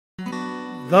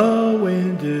The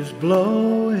wind is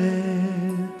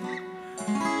blowing,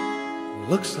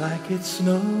 looks like it's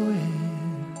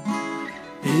snowing.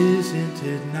 Isn't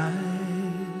it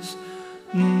nice?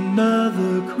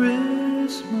 Another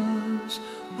Christmas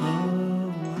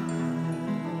of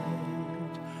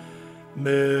white.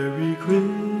 Merry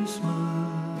Christmas,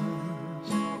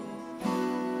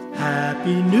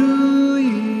 Happy New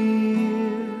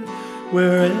Year,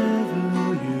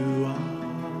 wherever you are.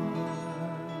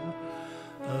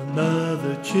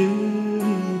 Another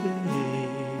chilly day.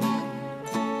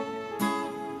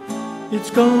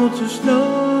 It's going to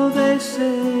snow, they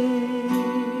say.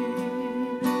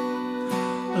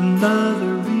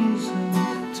 Another reason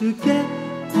to get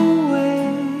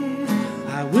away.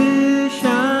 I wish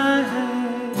I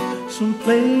had some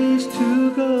place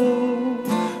to go.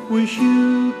 Wish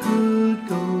you could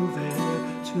go there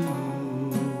too.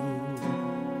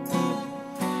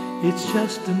 It's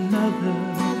just another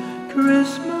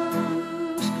Christmas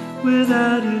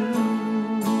without you.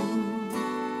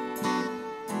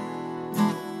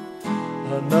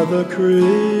 Another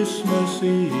Christmas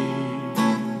Eve.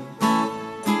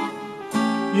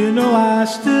 You know I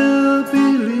still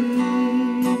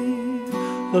believe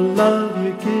the love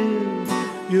you give,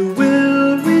 you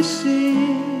will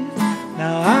receive.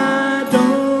 Now I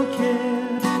don't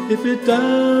care if it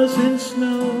doesn't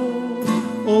snow,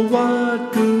 or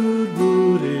what good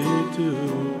would it do?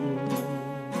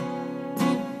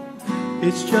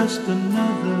 It's just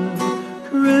another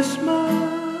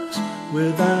Christmas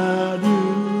without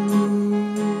you.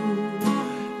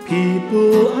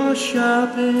 People are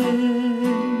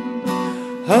shopping,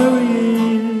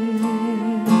 hurrying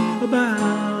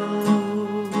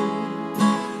about.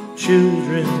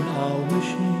 Children are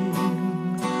wishing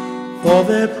for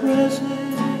their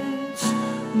presents,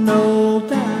 no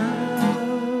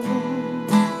doubt.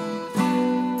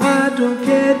 I don't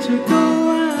get to go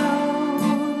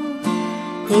out,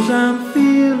 'cause I'm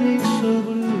feeling so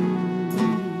blue.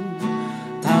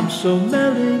 I'm so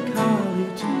melancholy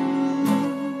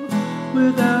too,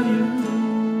 without you.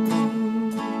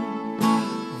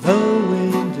 The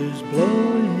wind is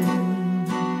blowing,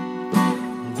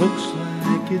 looks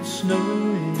like it's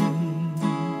snowing.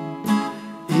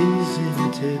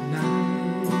 Isn't it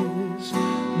nice?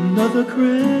 Another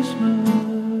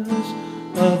Christmas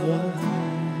of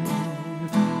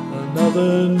white,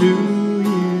 another New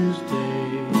Year's Day.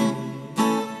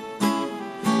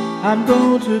 I'm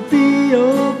going to be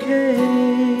okay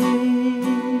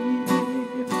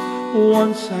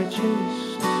once I chase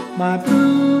my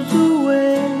blues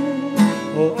away.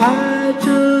 Or I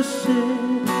just sit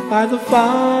by the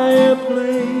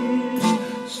fireplace,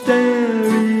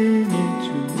 staring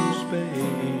into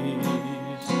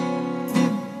space.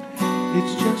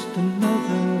 It's just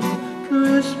another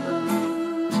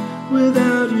Christmas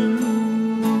without you.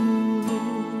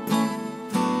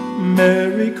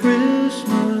 Merry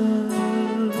Christmas,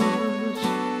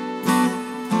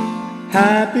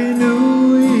 Happy New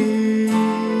Year.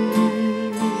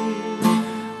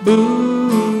 Boo.